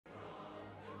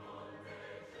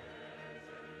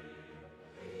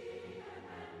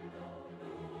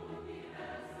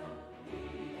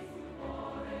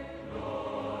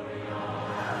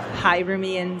Hi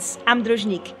Rumians, I'm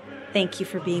Druzhnik. Thank you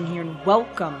for being here and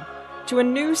welcome to a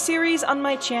new series on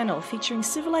my channel featuring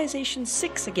Civilization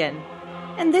 6 again.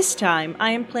 And this time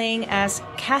I am playing as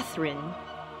Catherine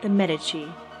de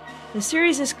Medici. The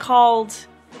series is called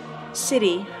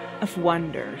City of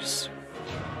Wonders.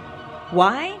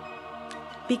 Why?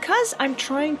 Because I'm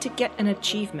trying to get an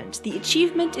achievement. The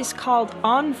achievement is called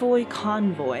Envoy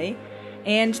Convoy,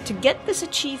 and to get this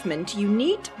achievement you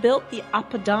need to build the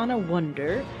Apadana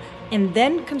wonder and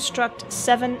then construct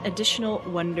 7 additional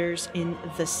wonders in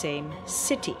the same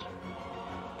city.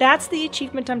 That's the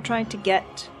achievement I'm trying to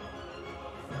get.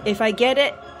 If I get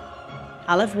it,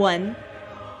 I'll have won.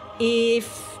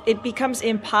 If it becomes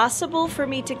impossible for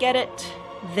me to get it,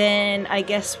 then I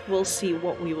guess we'll see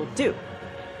what we will do.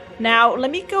 Now, let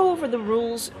me go over the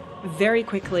rules very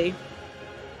quickly.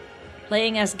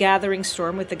 Playing as Gathering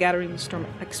Storm with the Gathering Storm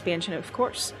expansion, of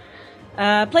course.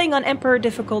 Playing on Emperor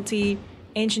difficulty,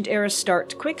 Ancient Era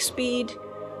Start, Quick Speed.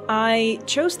 I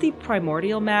chose the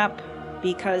Primordial map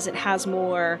because it has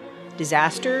more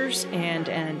disasters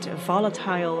and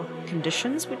volatile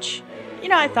conditions, which, you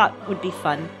know, I thought would be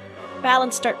fun.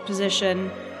 Balanced start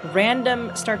position,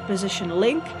 random start position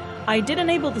link. I did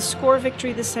enable the score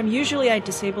victory this time. Usually I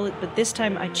disable it, but this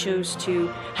time I chose to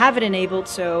have it enabled,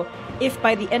 so if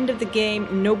by the end of the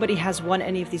game nobody has won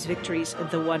any of these victories,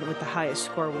 the one with the highest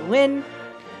score will win.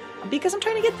 Because I'm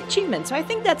trying to get the achievement, so I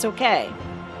think that's okay.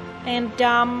 And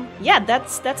yeah,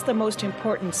 that's the most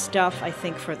important stuff, I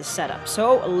think, for the setup.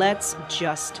 So let's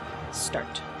just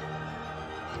start.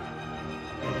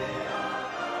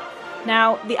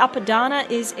 Now, the Apadana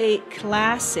is a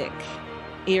classic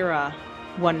era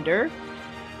wonder,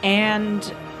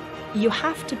 and you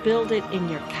have to build it in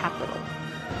your capital.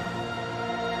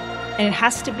 And it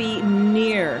has to be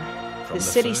near the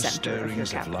city center of your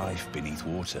capital. Of life beneath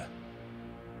water,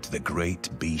 to the great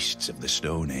beasts of the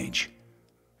Stone Age,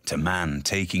 to man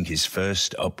taking his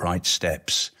first upright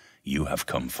steps, you have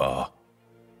come far.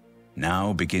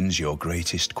 Now begins your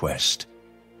greatest quest,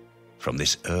 from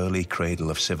this early cradle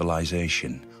of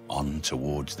civilization on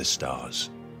towards the stars.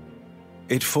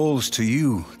 It falls to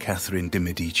you, Catherine de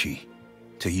Medici,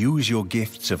 to use your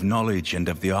gifts of knowledge and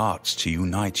of the arts to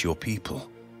unite your people.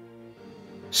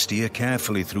 Steer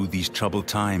carefully through these troubled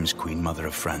times, Queen Mother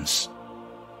of France.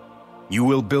 You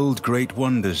will build great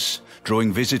wonders,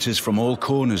 drawing visitors from all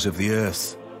corners of the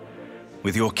earth.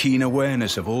 With your keen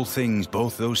awareness of all things,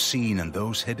 both those seen and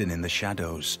those hidden in the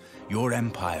shadows, your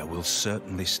empire will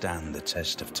certainly stand the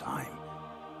test of time.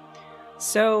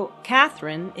 So,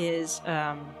 Catherine is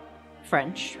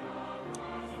French,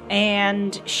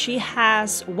 and she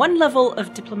has 1 level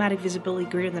of diplomatic visibility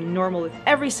greater than normal with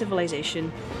every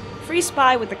civilization, free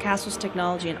spy with the castle's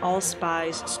technology, and all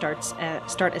spies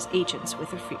start as agents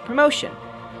with a free promotion.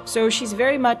 So she's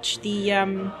very much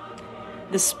the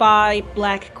spy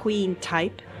Black Queen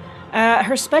type.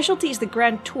 Her specialty is the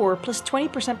Grand Tour, plus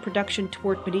 20% production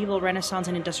toward medieval, Renaissance,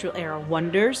 and Industrial Era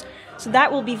wonders. So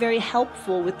that will be very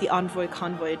helpful with the Envoy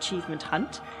Convoy achievement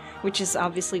hunt, which is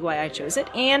obviously why I chose it.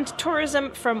 And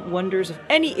tourism from wonders of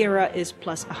any era is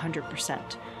plus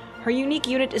 100%. Her unique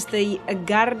unit is the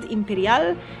Garde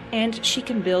Imperiale, and she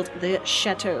can build the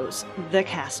chateaus, the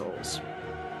castles.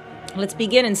 Let's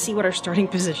begin and see what our starting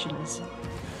position is.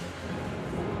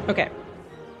 Okay,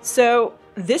 so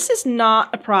this is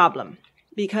not a problem,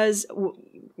 because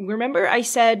remember I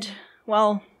said,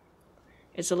 well,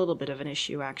 it's a little bit of an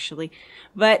issue actually,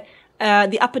 but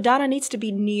the Apadana needs to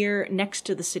be next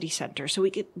to the city center, so we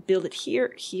could build it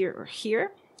here, here, or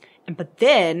here. But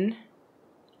then,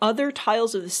 other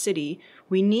tiles of the city,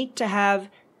 we need to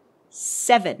have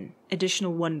 7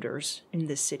 additional wonders in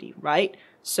this city, right?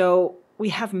 So we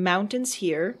have mountains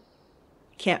here.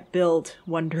 Can't build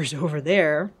wonders over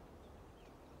there.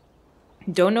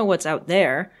 Don't know what's out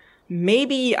there.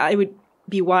 Maybe I would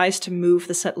be wise to move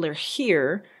the settler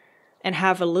here and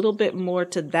have a little bit more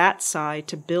to that side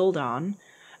to build on.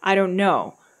 I don't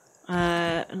know.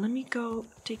 Let me go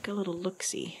take a little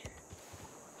look-see.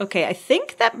 Okay, I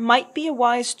think that might be a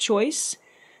wise choice,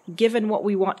 given what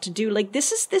we want to do. Like,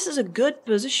 this is a good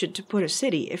position to put a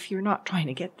city if you're not trying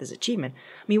to get this achievement.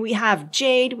 I mean, we have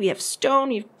jade, we have stone,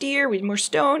 we have deer, we have more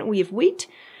stone, we have wheat,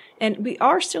 and we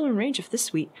are still in range of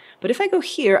this wheat. But if I go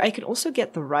here, I can also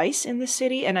get the rice in the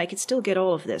city, and I can still get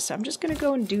all of this. So I'm just going to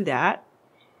go and do that.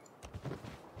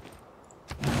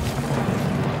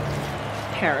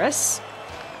 Paris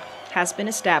has been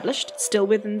established, still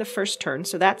within the first turn,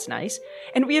 so that's nice.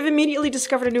 And we have immediately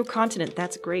discovered a new continent.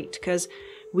 That's great, because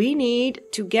we need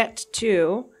to get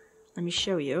to, let me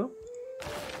show you,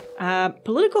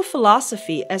 Political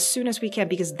philosophy as soon as we can,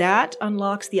 because that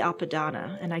unlocks the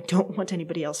Apadana, and I don't want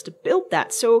anybody else to build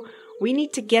that. So we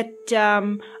need to get,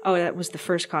 oh, that was the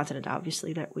first continent,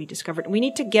 obviously, that we discovered. We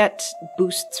need to get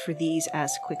boosts for these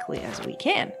as quickly as we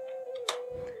can.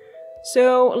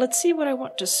 So let's see what I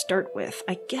want to start with.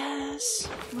 I guess,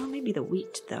 well, maybe the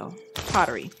wheat, though.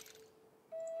 Pottery.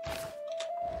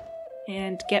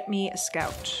 And get me a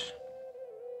scout.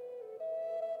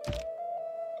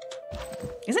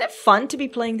 Isn't it fun to be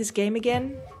playing this game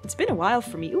again? It's been a while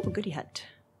for me. Ooh, a goodie hut.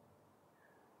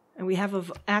 And we have an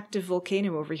active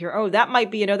volcano over here. Oh, that might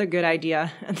be another good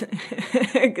idea.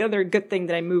 Another good thing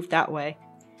that I moved that way.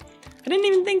 I didn't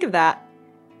even think of that.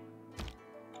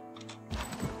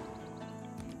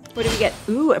 What do we get?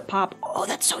 Ooh, a pop. Oh,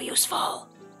 that's so useful.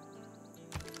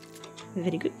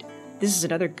 Very good. This is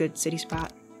another good city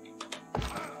spot.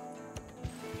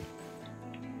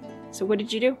 So what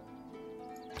did you do?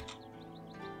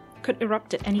 Could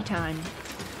erupt at any time.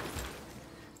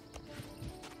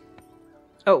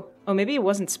 Oh, maybe it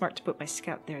wasn't smart to put my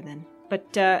scout there then.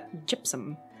 But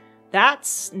gypsum,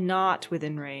 that's not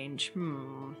within range.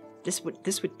 This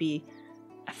would be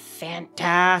a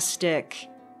fantastic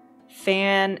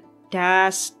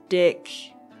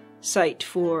site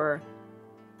for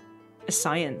a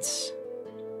science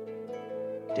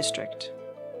district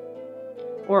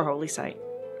or holy site.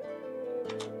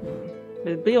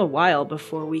 It'll be a while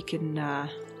before we can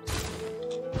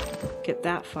get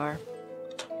that far.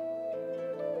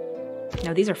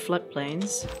 Now these are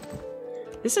floodplains.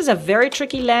 This is a very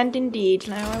tricky land indeed.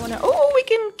 Now I want to... Oh, we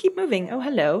can keep moving. Oh,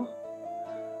 hello.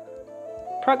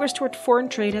 Progress toward foreign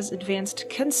trade has advanced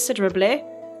considerably.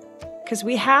 Because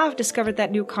we have discovered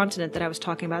that new continent that I was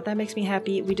talking about. That makes me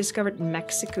happy. We discovered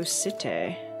Mexico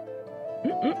City.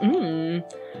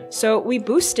 So we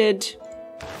boosted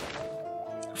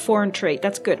foreign trade.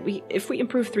 That's good. If we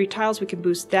improve 3 tiles, we can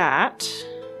boost that.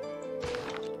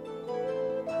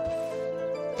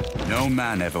 No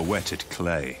man ever wetted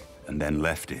clay and then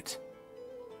left it,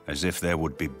 as if there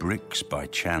would be bricks by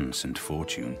chance and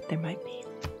fortune. There might be.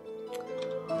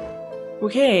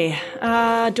 Okay,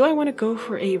 do I want to go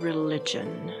for a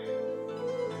religion?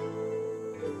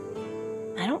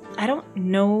 I don't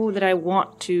know that I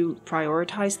want to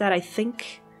prioritize that. I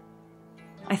think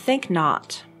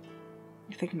not.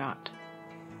 I think not.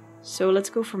 So let's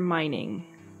go for mining.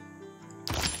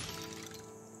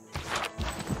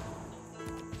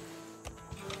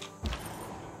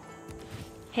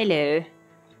 Hello.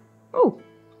 Oh,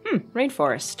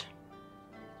 rainforest.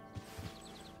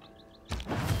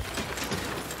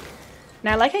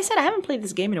 Now, like I said, I haven't played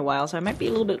this game in a while, so I might be a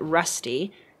little bit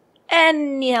rusty.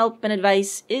 Any help and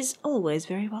advice is always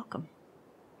very welcome.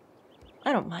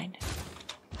 I don't mind.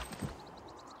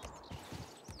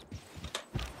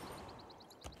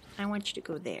 I want you to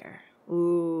go there.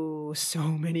 Ooh, so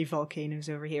many volcanoes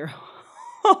over here.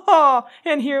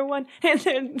 And here one, and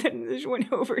then there's one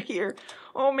over here.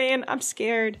 Oh man, I'm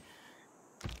scared.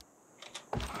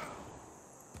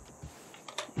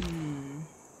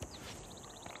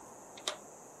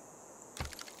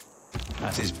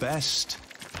 That is best.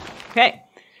 Okay,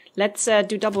 let's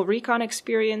do double recon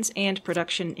experience and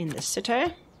production in the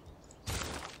city.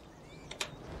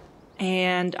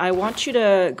 And I want you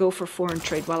to go for foreign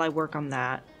trade while I work on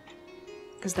that,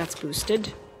 because that's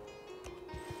boosted.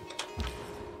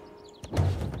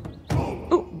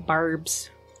 Oh,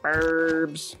 barbs.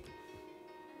 Barbs.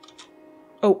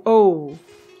 Oh.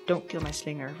 Don't kill my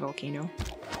slinger, volcano.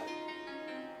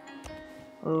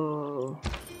 Oh.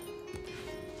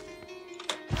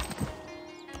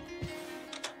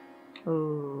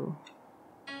 Oh.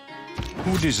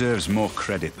 Who deserves more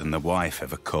credit than the wife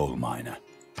of a coal miner?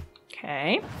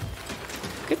 Okay.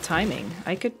 Good timing.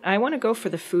 I want to go for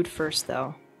the food first,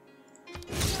 though.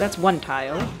 So that's one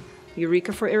tile.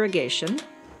 Eureka for irrigation.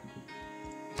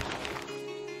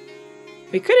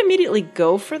 We could immediately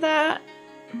go for that.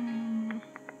 Nah.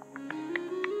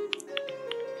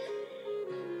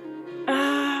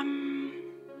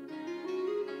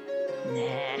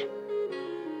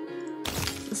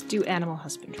 Let's do animal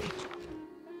husbandry.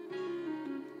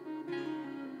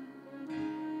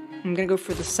 I'm gonna go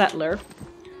for the settler,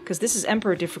 because this is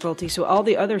Emperor difficulty, so all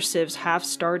the other civs have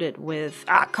started with...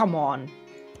 Ah, come on!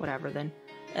 Whatever, then.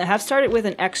 Have started with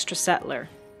an extra settler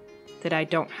that I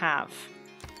don't have.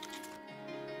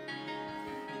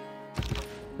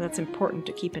 That's important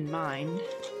to keep in mind.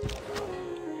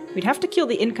 We'd have to kill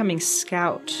the incoming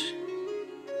scout.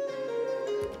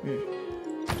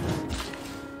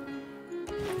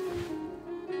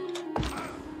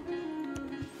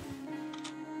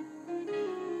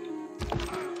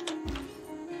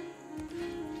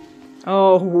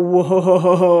 Oh,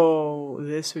 whoa!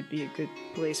 This would be a good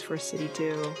place for a city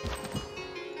too.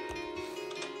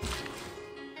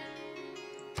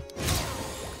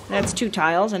 That's 2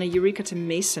 tiles and a Eureka to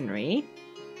Masonry.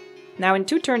 Now in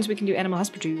 2 turns we can do Animal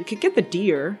Husbandry. We could get the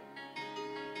deer.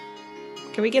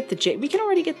 Can we get the jade? We can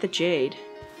already get the jade.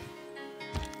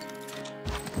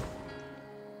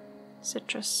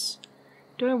 Citrus.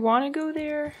 Do I want to go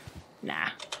there?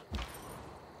 Nah.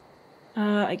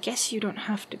 I guess you don't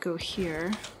have to go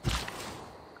here.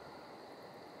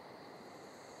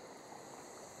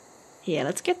 Yeah,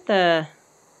 let's get the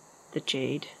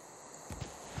jade.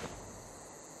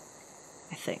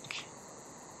 I think.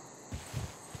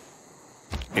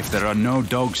 If there are no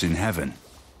dogs in heaven,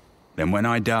 then when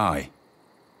I die,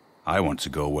 I want to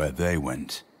go where they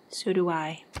went. So do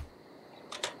I.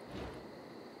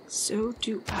 So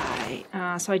do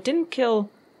I. So I didn't kill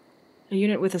a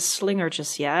unit with a slinger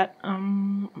just yet.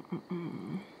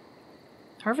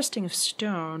 Harvesting of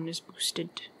stone is boosted.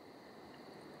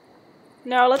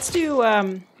 No, let's do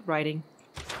writing.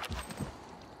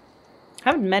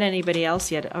 Haven't met anybody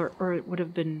else yet, or it would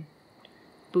have been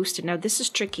boosted. Now this is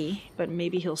tricky, but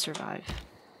maybe he'll survive.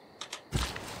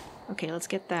 Okay, let's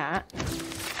get that.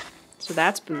 So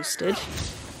that's boosted.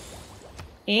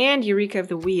 And Eureka of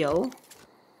the Wheel.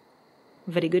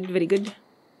 Very good, very good.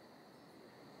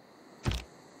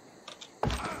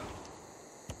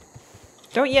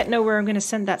 Don't yet know where I'm going to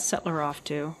send that settler off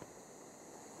to.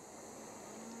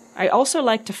 I also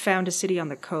like to found a city on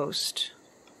the coast.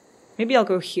 Maybe I'll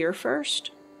go here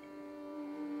first.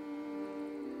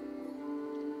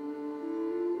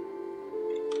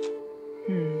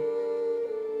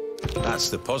 That's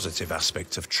the positive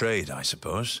aspect of trade, I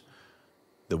suppose.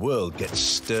 The world gets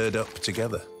stirred up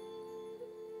together.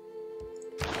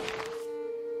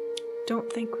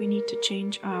 Don't think we need to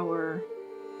change our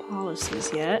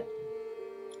policies yet.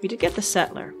 We did get the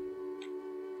settler.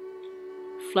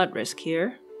 Flood risk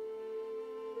here.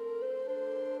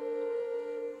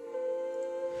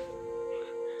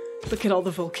 Look at all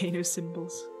the volcano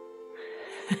symbols.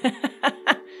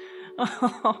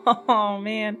 Oh,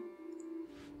 man.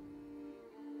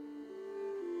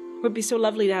 It would be so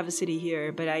lovely to have a city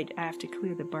here, but I have to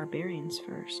clear the barbarians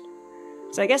first.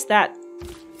 So I guess that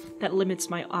limits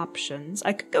my options.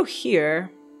 I could go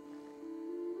here.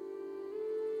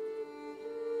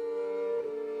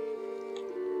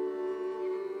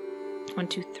 One,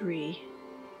 two, three.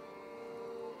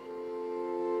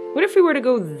 What if we were to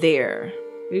go there?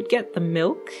 We'd get the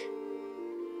milk.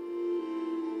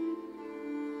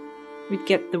 We'd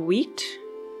get the wheat.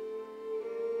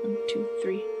 1, 2,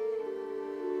 3.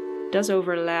 Does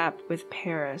overlap with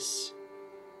Paris.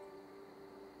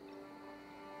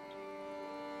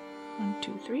 1,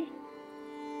 2, 3.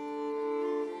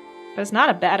 But it's not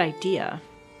a bad idea.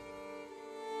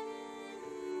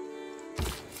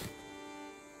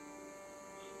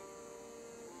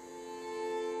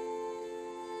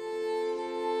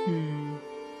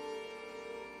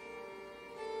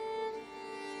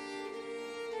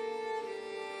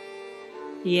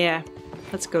 Yeah,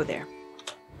 let's go there.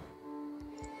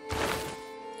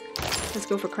 Let's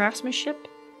go for craftsmanship.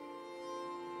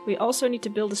 We also need to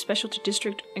build a specialty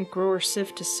district and grow our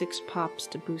civ to 6 pops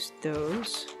to boost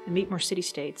those and meet more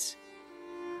city-states.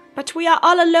 But we are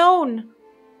all alone!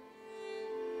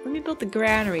 Let me build the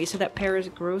granary so that Paris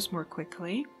grows more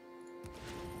quickly.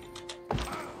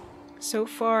 So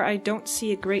far, I don't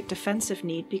see a great defensive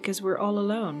need because we're all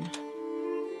alone.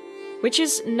 Which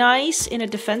is nice in a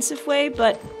defensive way,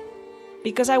 but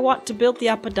because I want to build the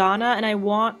Apadana and I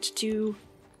want to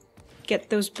get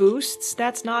those boosts,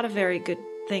 that's not a very good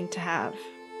thing to have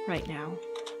right now.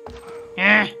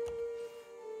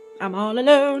 I'm all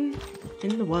alone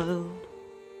in the world.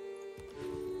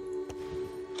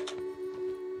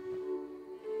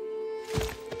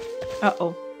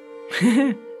 Uh-oh.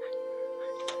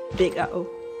 Big uh-oh.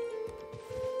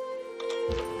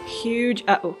 Huge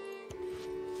uh-oh.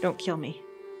 Don't kill me.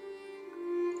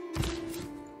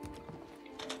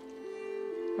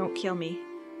 Don't kill me.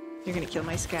 You're gonna kill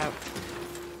my scout.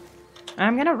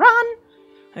 I'm gonna run!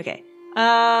 Okay.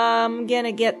 I'm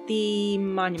gonna get the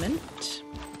monument.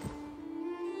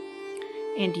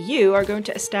 And you are going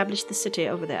to establish the city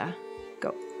over there.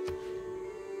 Go.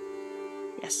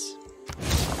 Yes.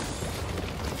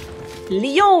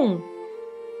 Lyon!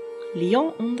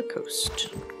 Lyon on the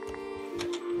coast.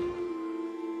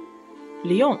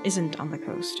 Lyon isn't on the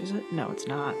coast, is it? No, it's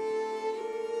not.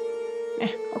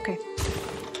 Okay.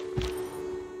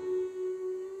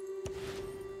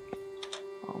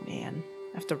 Oh man,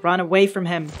 I have to run away from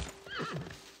him.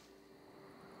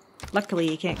 Luckily,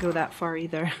 he can't go that far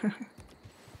either.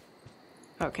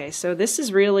 Okay, so this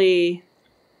is really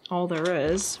all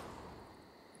there is.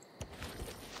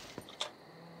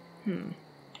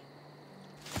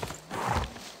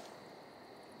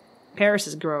 Paris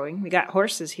is growing. We got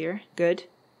horses here. Good.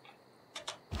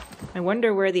 I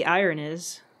wonder where the iron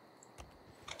is.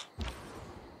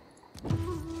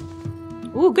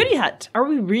 Ooh, goody hut. Are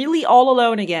we really all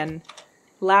alone again?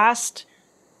 Last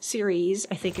series,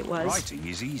 I think it was. Writing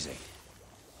is easy.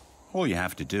 All you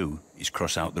have to do is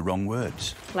cross out the wrong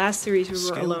words. Last series we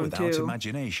were alone without too.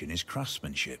 imagination is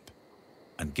craftsmanship,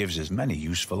 and gives us many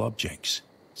useful objects,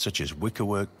 such as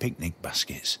wickerwork picnic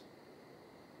baskets.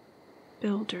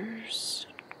 Builders.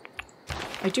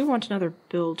 I do want another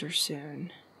builder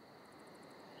soon.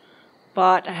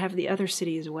 But I have the other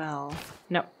city as well.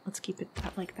 No, let's keep it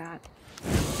like that.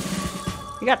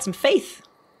 We got some faith.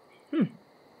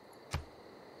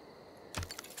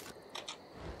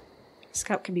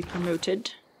 Scout can be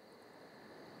promoted.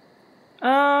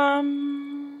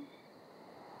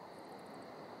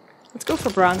 Let's go for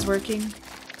bronze working.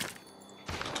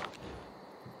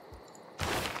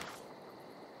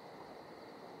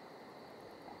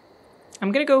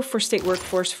 I'm gonna go for state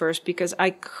workforce first because I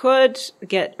could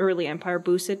get early empire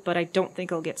boosted, but I don't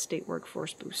think I'll get state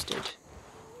workforce boosted.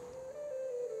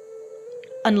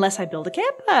 Unless I build a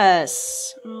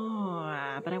campus.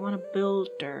 Oh, but I want a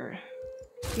builder.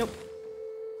 Nope.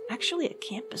 Actually, a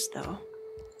campus though.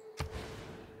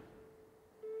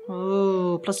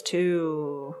 Oh,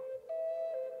 +2.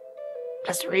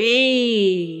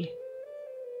 +3.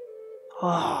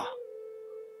 Oh.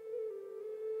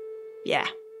 Yeah.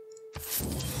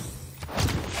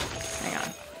 Hang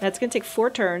on. That's gonna take 4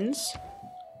 turns.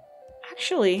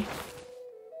 Actually,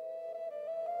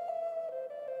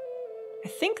 I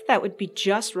think that would be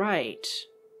just right.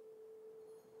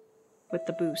 With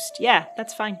the boost. Yeah,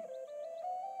 that's fine.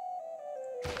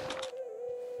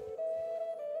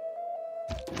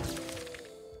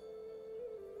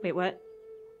 Wait, what?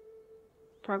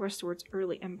 Progress towards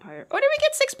early empire. Oh, did we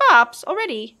get 6 pops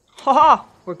already? Haha,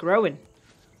 we're growing.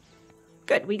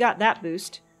 Good, we got that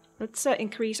boost. Let's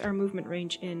increase our movement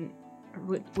range in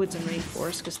woods and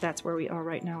rainforest, because that's where we are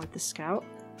right now with the scout.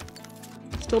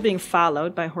 Still being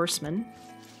followed by horsemen.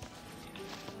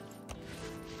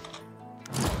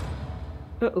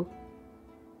 Uh-oh.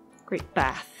 Great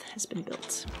bath has been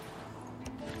built.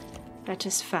 That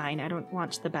is fine. I don't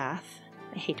want the bath.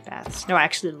 I hate baths. No, I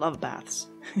actually love baths.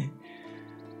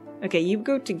 Okay, you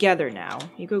go together now.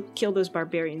 You go kill those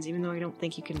barbarians, even though I don't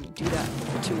think you can do that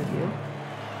with the 2 of you.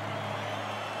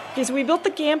 Okay, so we built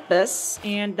the campus,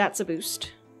 and that's a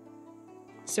boost.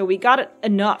 So we got it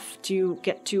enough to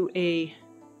get to a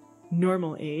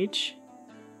normal age.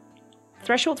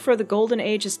 Threshold for the golden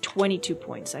age is 22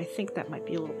 points. I think that might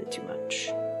be a little bit too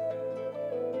much.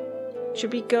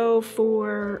 Should we go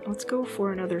for... Let's go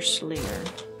for another slinger.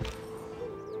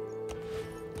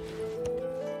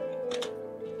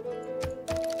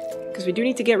 Because we do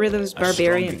need to get rid of those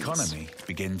barbarians. A strong economy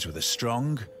begins with a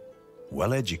strong,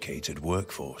 well-educated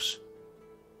workforce.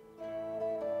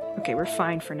 Okay, we're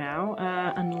fine for now,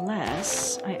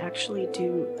 unless I actually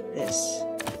do this.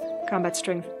 Combat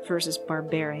strength versus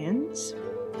barbarians.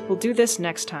 We'll do this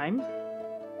next time.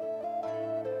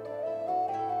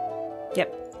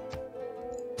 Yep.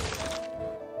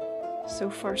 So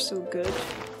far, so good.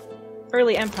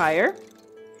 Early empire.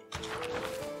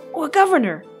 Oh, a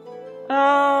governor!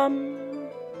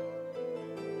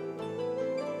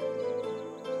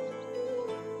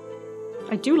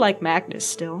 I do like Magnus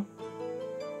still.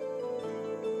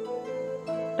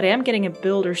 But I am getting a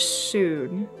builder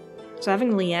soon. So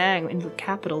having Liang in the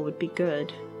capital would be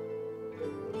good.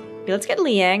 Okay, let's get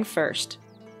Liang first.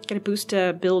 Get a boost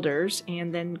to builders,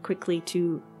 and then quickly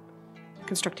to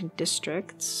constructing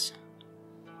districts.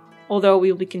 Although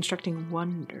we will be constructing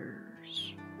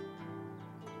wonders.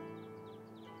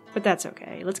 But that's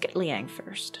okay. Let's get Liang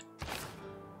first.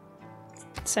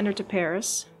 Send her to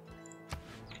Paris.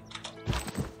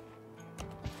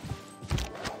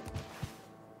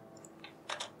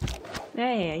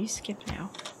 Hey, you skipped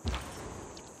now.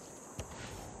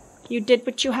 You did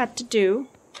what you had to do.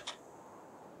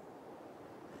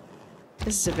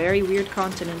 This is a very weird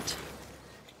continent.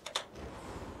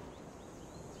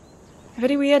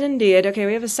 Very weird indeed. Okay,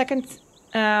 we have a second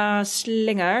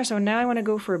slinger, so now I want to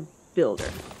go for a builder.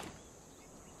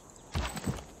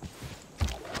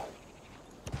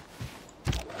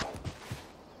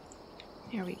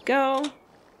 There we go.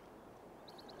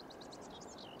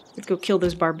 Let's go kill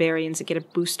those barbarians and get a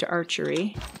boost to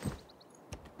archery.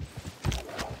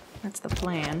 That's the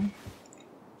plan.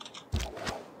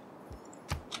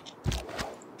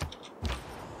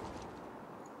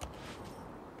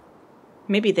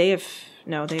 Maybe they have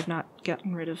No, they've not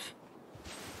gotten rid of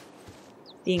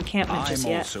the encampment just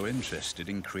yet. I'm also interested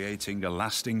in creating a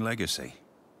lasting legacy,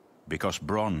 because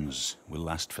bronze will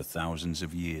last for thousands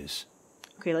of years.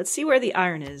 Okay, let's see where the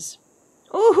iron is.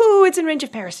 Ooh, it's in range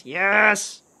of Paris.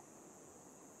 Yes!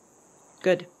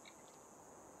 Good.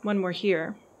 One more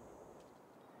here.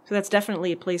 So that's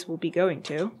definitely a place we'll be going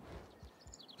to.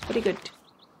 Pretty good.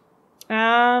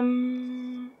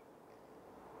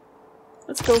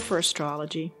 Let's go for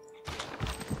astrology.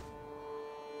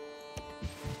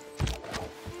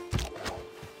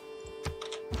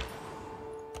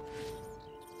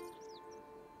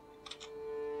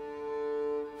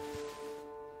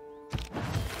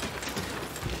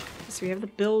 So we have the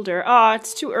builder. Oh,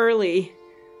 it's too early.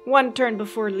 One turn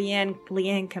before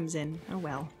Liang comes in. Oh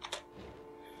well.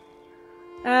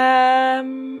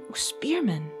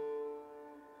 Spearman.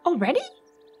 Already?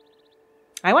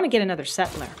 I want to get another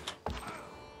settler.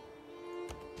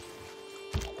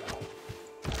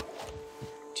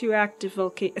 Three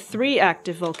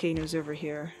active volcanoes over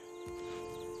here.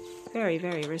 Very,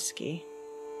 very risky.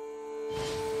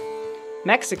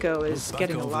 Mexico is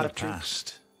getting a lot of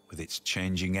troops. With its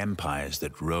changing empires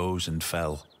that rose and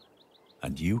fell.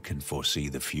 And you can foresee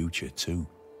the future too.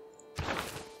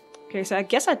 Okay, so I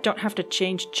guess I don't have to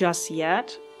change just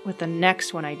yet. With the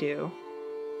next one I do.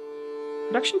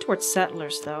 Production towards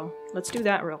settlers, though. Let's do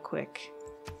that real quick.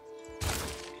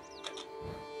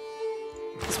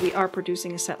 Because we are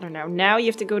producing a settler now. Now you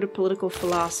have to go to political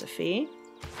philosophy.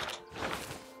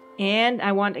 And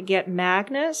I want to get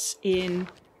Magnus in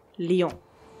Lyon.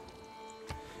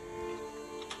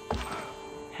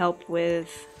 Help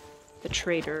with the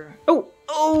trader.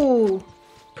 Oh!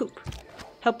 Poop.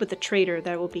 Help with the trader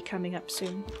that will be coming up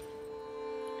soon.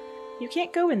 You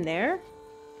can't go in there.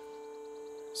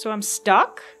 So I'm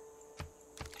stuck?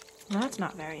 Well, that's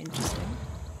not very interesting.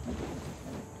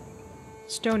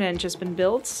 Stonehenge has been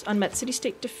built. Unmet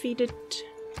city-state defeated.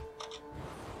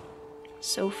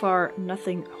 So far,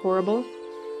 nothing horrible.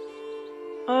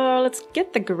 Let's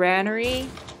get the granary.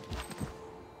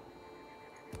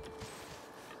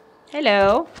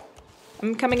 Hello.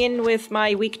 I'm coming in with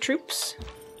my weak troops.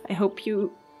 I hope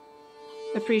you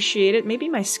appreciate it. Maybe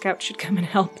my scout should come and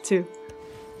help too.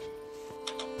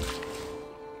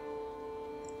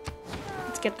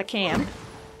 Let's get the camp.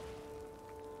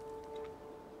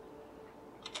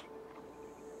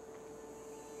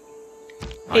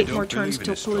 Eight more turns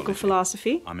till political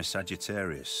philosophy. I'm a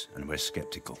Sagittarius, and we're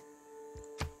skeptical.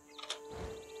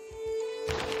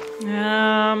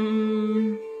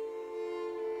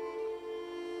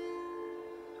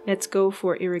 Let's go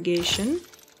for irrigation.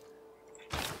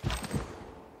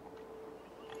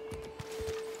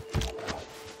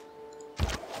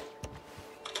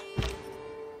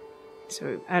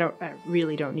 So I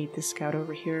really don't need this scout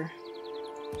over here.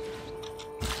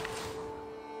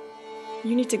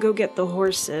 You need to go get the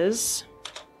horses.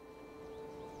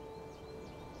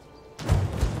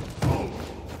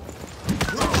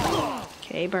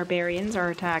 Okay, barbarians are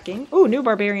attacking. Ooh, new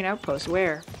barbarian outpost.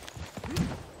 Where?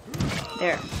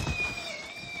 There.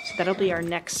 So that'll be our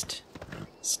next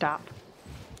stop.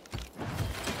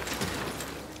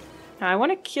 Now, I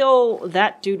want to kill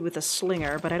that dude with a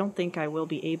slinger, but I don't think I will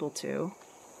be able to.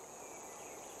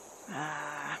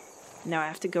 Now I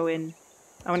have to go in.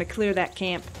 I want to clear that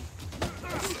camp.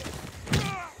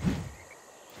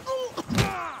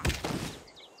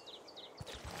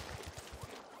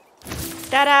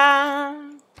 Ta-da!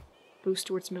 Boost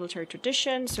towards military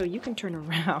tradition, so you can turn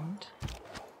around.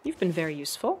 You've been very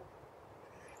useful.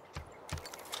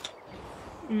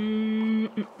 You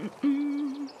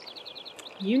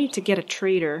need to get a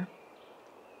trader.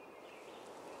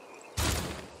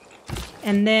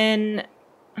 And then,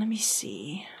 let me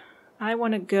see. I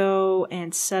want to go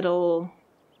and settle...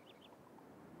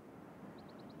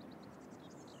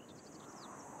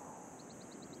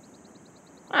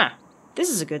 Ah, this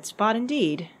is a good spot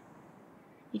indeed.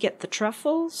 You get the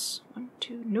truffles. 1,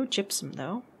 2, no gypsum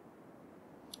though.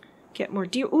 Get more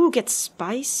deer. Ooh, get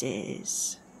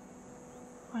spices.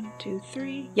 1, 2,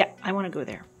 3. Yeah, I want to go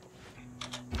there.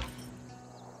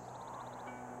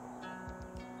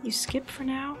 You skip for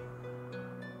now?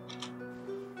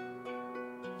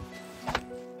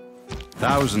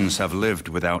 Thousands have lived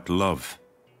without love.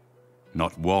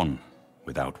 Not one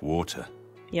without water.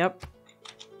 Yep.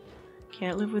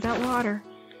 Can't live without water.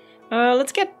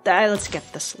 Let's get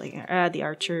the slinger, the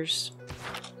archers.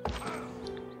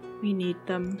 We need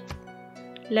them.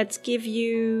 Let's give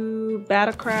you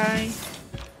battle cry.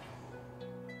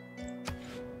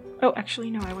 Oh,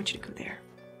 actually no, I want you to go there.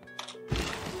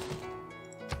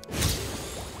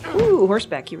 Ooh,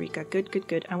 horseback, Eureka. Good, good,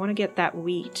 good. I want to get that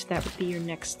wheat. That would be your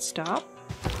next stop.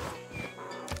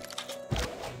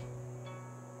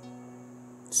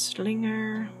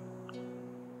 Slinger.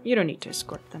 You don't need to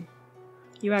escort them.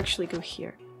 You actually go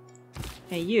here.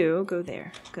 And you go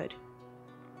there. Good.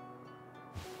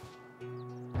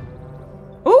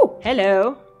 Ooh,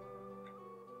 hello.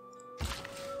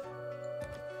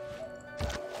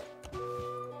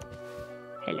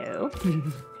 Hello.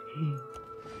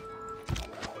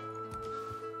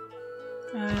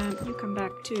 You come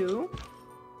back too.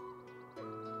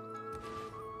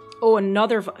 Oh,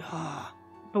 another...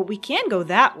 but we can go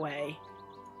that way.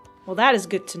 Well, that is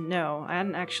good to know. I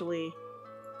hadn't actually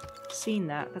seen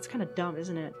that. That's kind of dumb,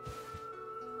 isn't it?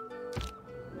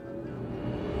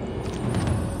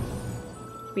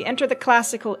 We enter the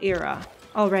classical era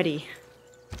already.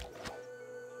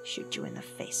 Shoot you in the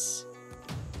face.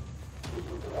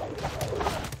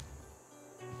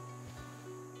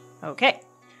 Okay.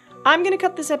 I'm gonna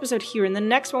cut this episode here. In the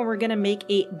next one, we're gonna make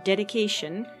a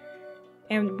dedication.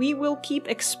 And we will keep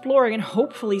exploring and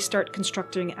hopefully start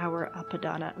constructing our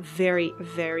Apadana very,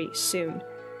 very soon.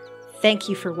 Thank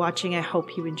you for watching. I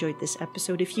hope you enjoyed this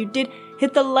episode. If you did,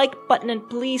 hit the like button and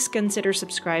please consider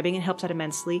subscribing. It helps out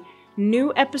immensely.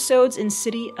 New episodes in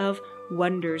City of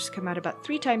Wonders come out about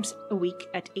 3 times a week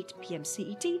at 8 p.m.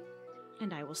 CET.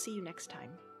 And I will see you next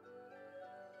time.